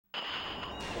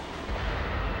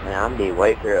Man, I'm be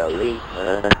way for elite,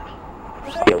 man.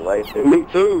 Get way for me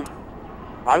too.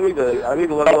 I need to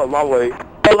level up my way.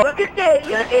 Oh, look at that!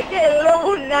 It's that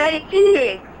level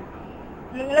 19.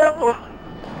 Level.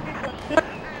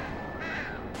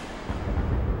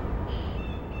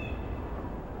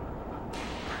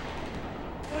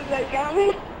 Like, got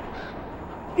me?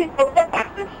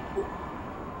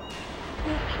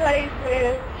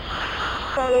 Cyphre.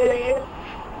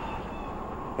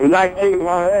 You like eating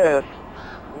my ass.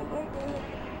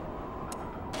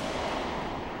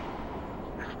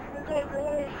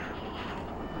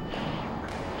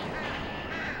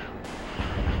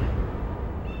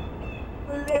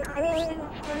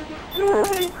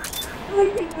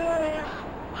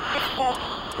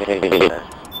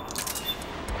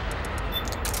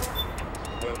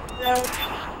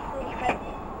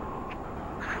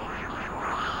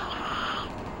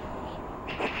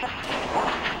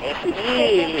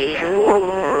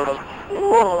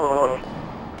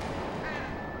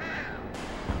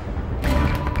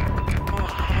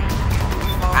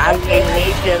 I'm getting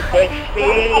nature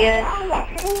experience.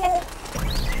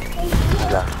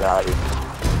 Got it.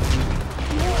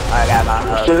 I got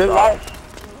my So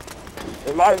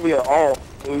it might be an alt.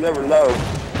 You never know.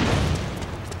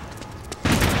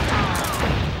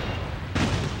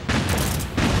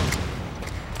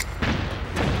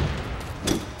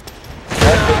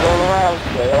 That's what's going around.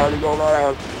 They already going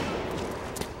around.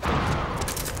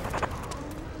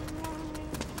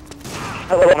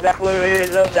 Oh, that's what it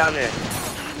is up down there.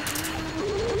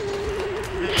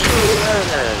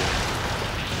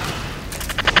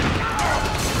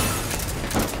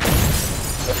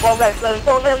 Fall back, let him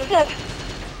fall down again.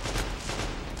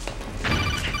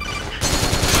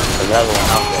 Another one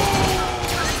out there.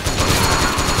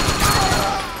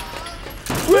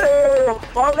 Woo!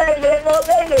 Fall back, baby, fall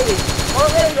back, baby. Fall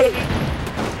back, baby.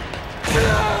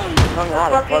 How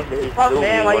the fuck did he kill me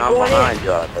when I'm behind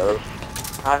y'all, though?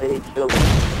 How did he kill me?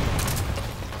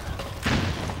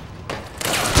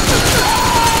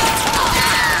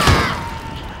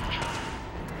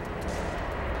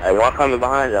 Hey, one coming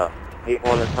behind y'all. He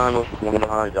on the tunnel, one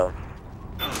behind y'all.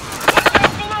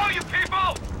 Below you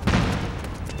people!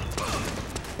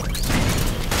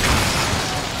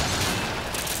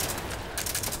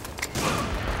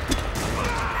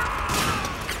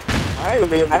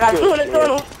 I got two in the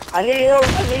tunnel. I need help,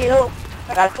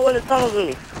 I got two in the tunnel with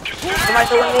me. Somebody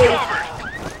throw a nade.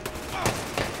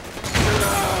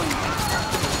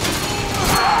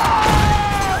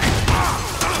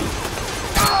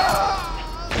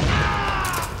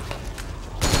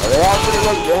 Are they all pretty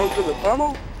much going to the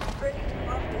tunnel?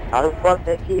 How the fuck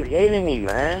they keep hitting me,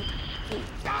 man?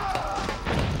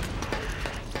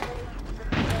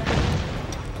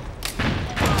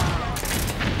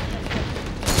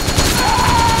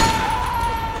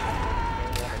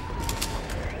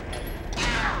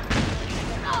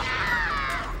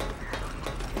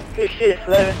 Good shit,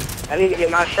 Sliver. I need to get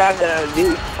my shotgun and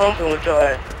do pumping with your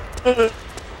ass.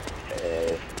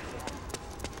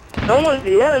 Someone's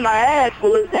yelling my ass.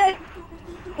 Who is that?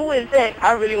 Who is that?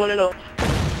 I really want to know.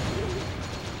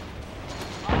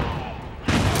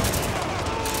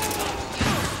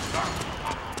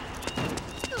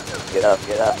 Get up,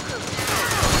 get up.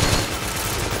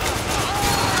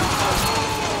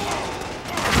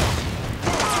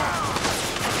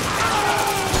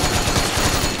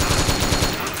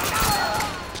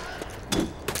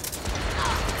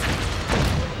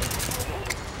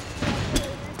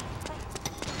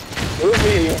 It would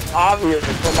be obvious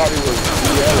if somebody was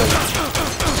yelling.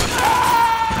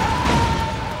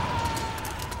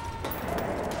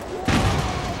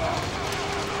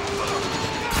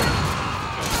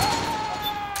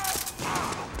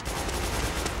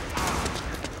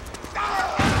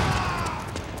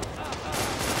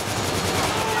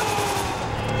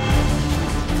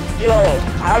 Yo,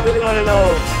 I really want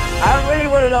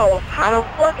to know how the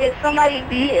fuck is somebody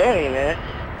be hearing, man?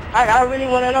 I really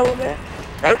want to know, man.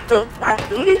 That's the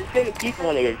least thing people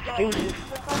want to get excuses.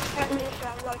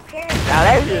 Now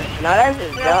that's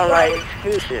just downright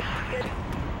excuses.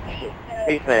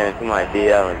 He's saying he might be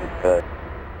yelling because.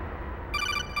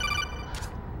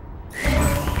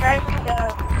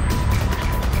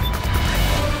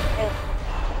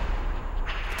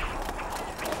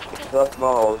 So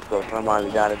small, so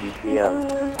somebody gotta be yelling.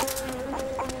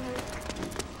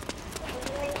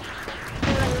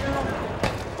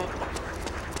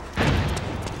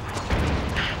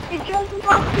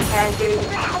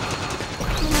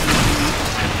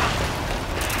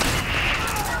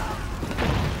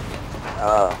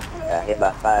 Oh, got hit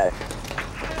by fire.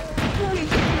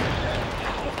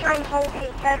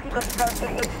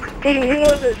 He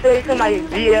wants to say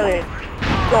somebody's yelling.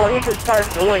 So he could start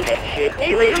doing that shit.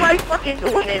 Hey, somebody fucking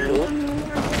doing that,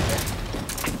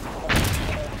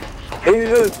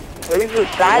 dude. He's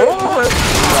just silent.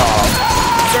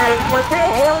 What the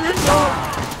hell is going?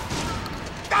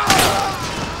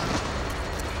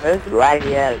 That's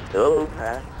laggy ass dude,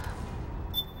 huh?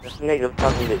 This nigga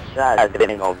fucking get shot. Then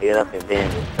he gonna get up and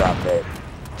then just drop that.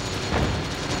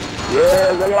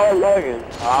 Yeah, they all lagging.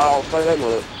 I don't play that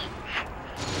much.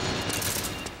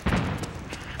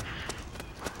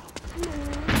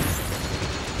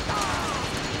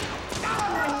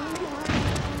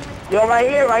 Yo, right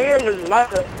here, there's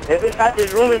lots of, if it's got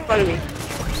this room in front of me.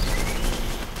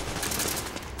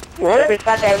 What? If it's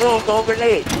got that room, throw a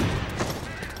grenade.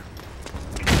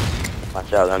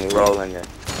 Watch out, let me roll in there.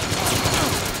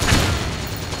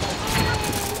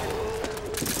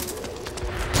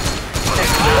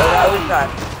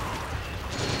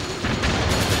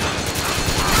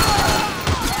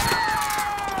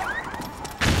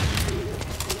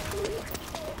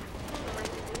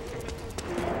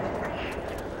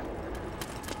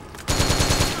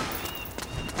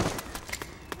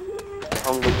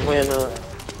 I'm the winner.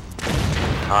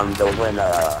 I'm the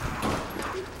winner.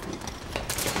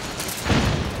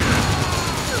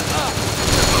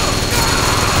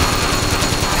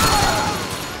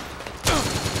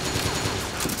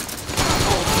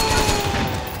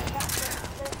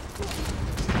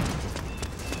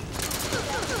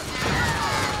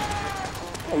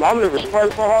 I've never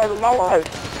sprayed so hard in my life.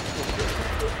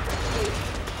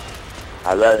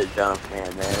 I love the jump,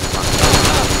 man.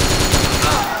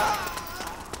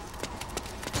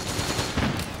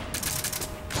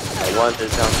 Like one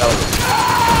just jumped over.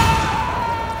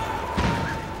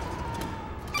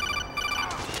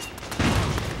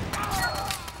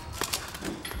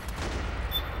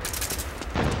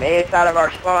 Man, it's out of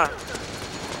our spawn.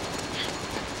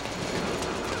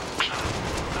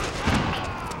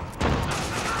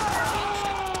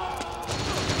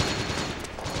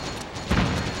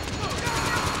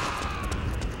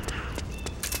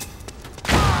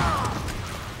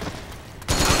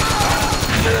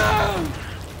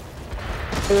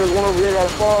 There's one over here that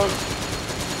falls.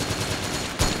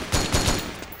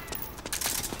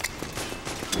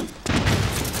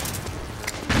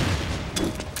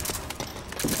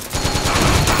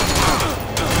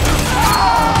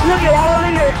 Look at all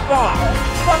in your spawn.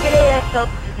 Fucking ass up.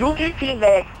 You get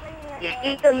teabag. You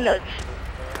eat them nuts.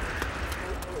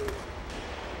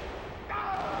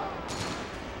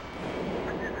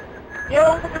 Yo,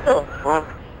 what the fuck?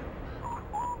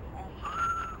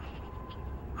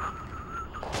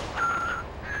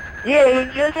 Yeah,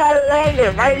 he just had it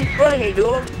landed right in front of me,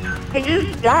 dude. He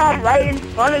just died right in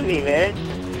front of me, man.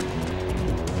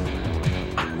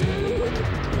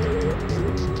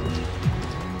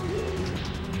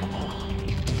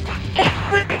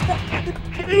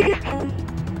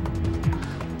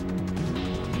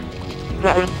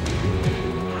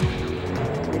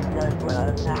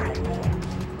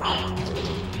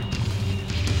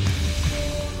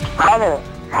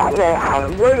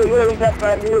 I'm really that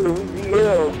right here.